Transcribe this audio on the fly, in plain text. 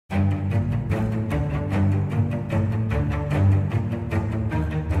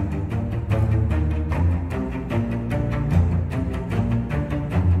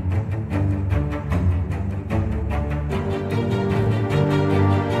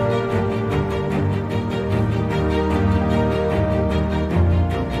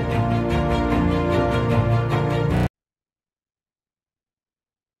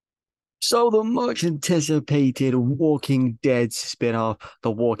So the much anticipated Walking Dead spin-off,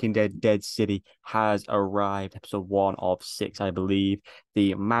 The Walking Dead Dead City, has arrived. Episode 1 of 6, I believe.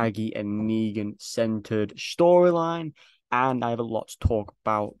 The Maggie and Negan centered storyline. And I have a lot to talk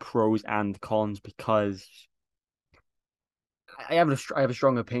about, pros and cons, because I have a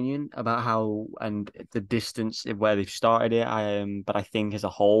strong opinion about how and the distance of where they've started it. But I think as a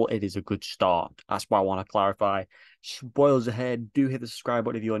whole, it is a good start. That's why I want to clarify. Spoilers ahead. Do hit the subscribe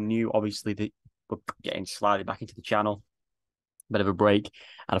button if you're new. Obviously, we're getting slightly back into the channel. Bit of a break,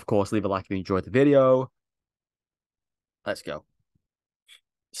 and of course, leave a like if you enjoyed the video. Let's go.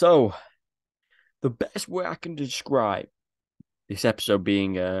 So, the best way I can describe this episode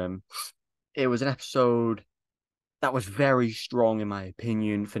being, it was an episode that was very strong in my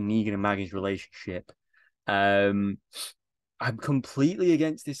opinion for Negan and Maggie's relationship. Um, I'm completely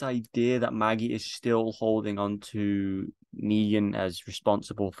against this idea that Maggie is still holding on to Negan as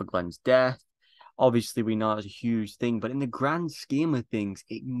responsible for Glenn's death. Obviously, we know it's a huge thing, but in the grand scheme of things,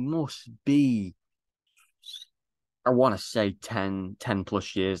 it must be, I want to say 10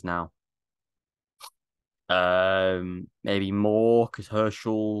 plus years now. Maybe more, because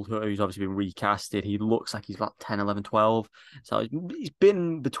Herschel, who's obviously been recasted, he looks like he's about 10, 11, 12. So it's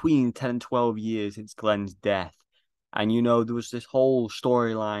been between 10 and 12 years since Glenn's death. And, there was this whole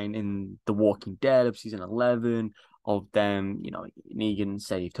storyline in The Walking Dead of season 11 of them, Negan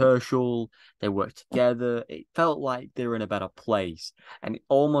saved Herschel. They worked together. It felt like they were in a better place. And it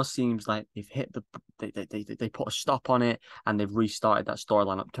almost seems like they've hit they put a stop on it, and they've restarted that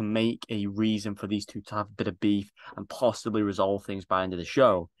storyline up to make a reason for these two to have a bit of beef and possibly resolve things by the end of the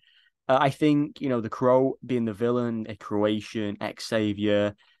show. I think, the Crow being the villain, a Croatian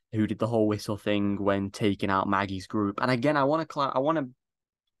ex-savior who did the whole whistle thing when taking out Maggie's group. And again, I wanted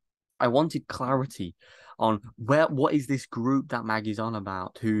clarity on what is this group that Maggie's on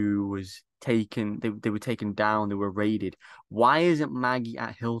about, who was taken, they were taken down, they were raided. Why isn't Maggie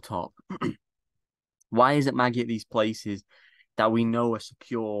at Hilltop? Why isn't Maggie at these places that we know are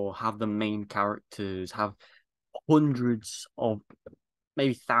secure, have the main characters, have hundreds of,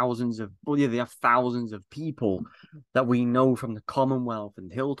 maybe thousands of, well, yeah, they have thousands of people that we know from the Commonwealth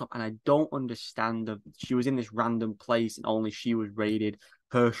and Hilltop, and I don't understand that she was in this random place and only she was raided.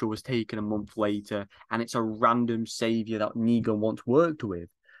 Herschel was taken a month later, and it's a random savior that Negan once worked with.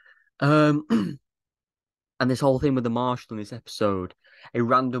 Um, and this whole thing with the marshal in this episode, a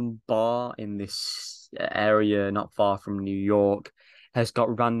random bar in this area not far from New York has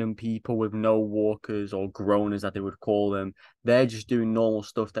got random people with no walkers or groaners that they would call them. They're just doing normal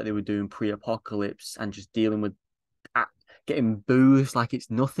stuff that they were doing pre-apocalypse and just dealing with getting booze like it's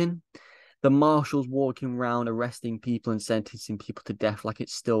nothing. The marshals walking around arresting people and sentencing people to death like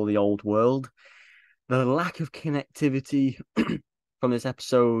it's still the old world. The lack of connectivity from this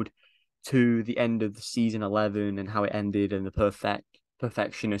episode to the end of the season 11 and how it ended and the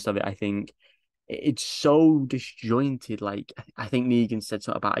perfectionist of it, I think it's so disjointed. Like, I think Negan said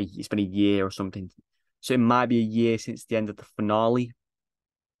something about it's been a year or something, so it might be a year since the end of the finale.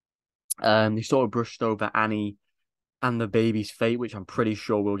 They sort of brushed over Annie and the baby's fate, which I'm pretty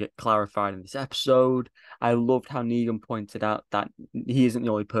sure will get clarified in this episode. I loved how Negan pointed out that he isn't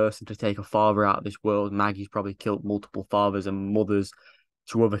the only person to take a father out of this world. Maggie's probably killed multiple fathers and mothers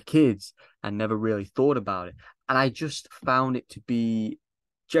to other kids and never really thought about it. And I just found it to be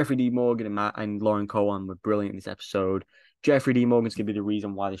Jeffrey D. Morgan and Lauren Cohan were brilliant in this episode. Jeffrey D. Morgan's going to be the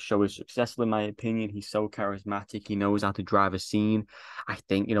reason why the show is successful, in my opinion. He's so charismatic. He knows how to drive a scene. I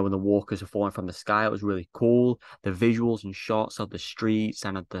think, when the walkers are falling from the sky, it was really cool. The visuals and shots of the streets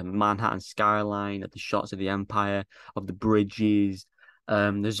and of the Manhattan skyline, of the shots of the Empire, of the bridges,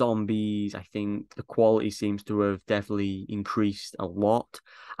 the zombies, I think the quality seems to have definitely increased a lot.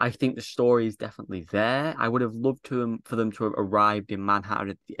 I think the story is definitely there. I would have loved for them to have arrived in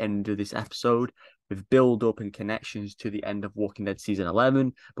Manhattan at the end of this episode with build up and connections to the end of Walking Dead season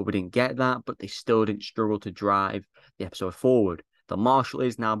 11, but we didn't get that. But they still didn't struggle to drive the episode forward. The Marshal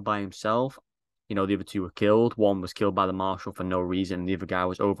is now by himself. The other two were killed. One was killed by the Marshal for no reason. The other guy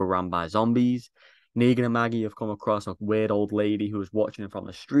was overrun by zombies. Negan and Maggie have come across a weird old lady who was watching them from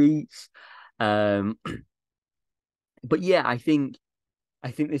the streets. Um, but yeah, I think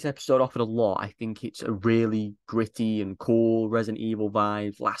this episode offered a lot. I think it's a really gritty and cool Resident Evil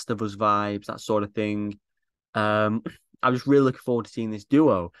vibes, Last of Us vibes, that sort of thing. Um, I'm just really looking forward to seeing this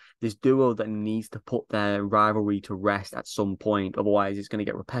duo that needs to put their rivalry to rest at some point. Otherwise, it's going to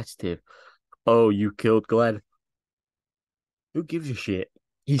get repetitive. Oh, you killed Glenn. Who gives a shit?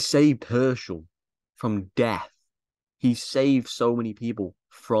 He saved Herschel from death. he saved so many people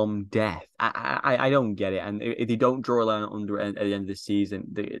from death. I don't get it. And if they don't draw a line under it at the end of the season,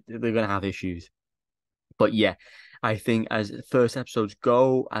 they're gonna have issues. But yeah, I think as first episodes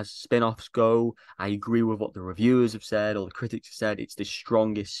go, as spin-offs go, I agree with what the reviewers have said, or the critics have said. It's the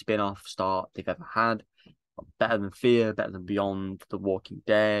strongest spin-off start they've ever had. Better than Fear, better than Beyond The Walking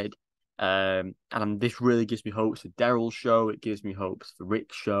Dead. This really gives me hopes for Daryl's show. It gives me hopes for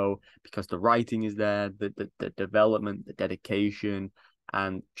Rick's show because the writing is there, the development, the dedication,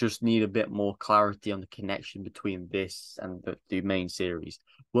 and just need a bit more clarity on the connection between this and the main series.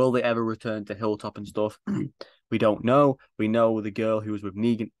 Will they ever return to Hilltop and stuff? We don't know. We know the girl who was with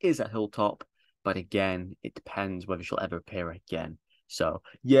Negan is at Hilltop, but again, it depends whether she'll ever appear again. So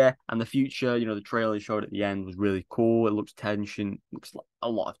yeah, and the future, the trailer showed at the end was really cool. It looks like a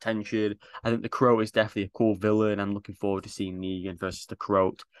lot of tension. I think the Croat is definitely a cool villain. I'm looking forward to seeing Negan versus the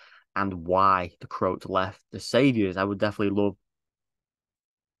Croat and why the Croat left the Saviors. I would definitely love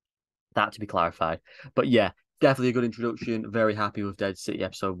that to be clarified. But yeah, definitely a good introduction. Very happy with Dead City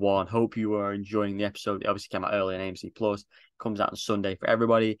episode 1. Hope you are enjoying the episode. It obviously came out early on AMC Plus. Comes out on Sunday for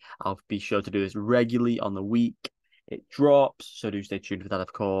everybody. I'll be sure to do this regularly on the week it drops. So do stay tuned for that,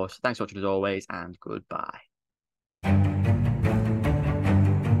 of course. Thanks for watching as always, and goodbye.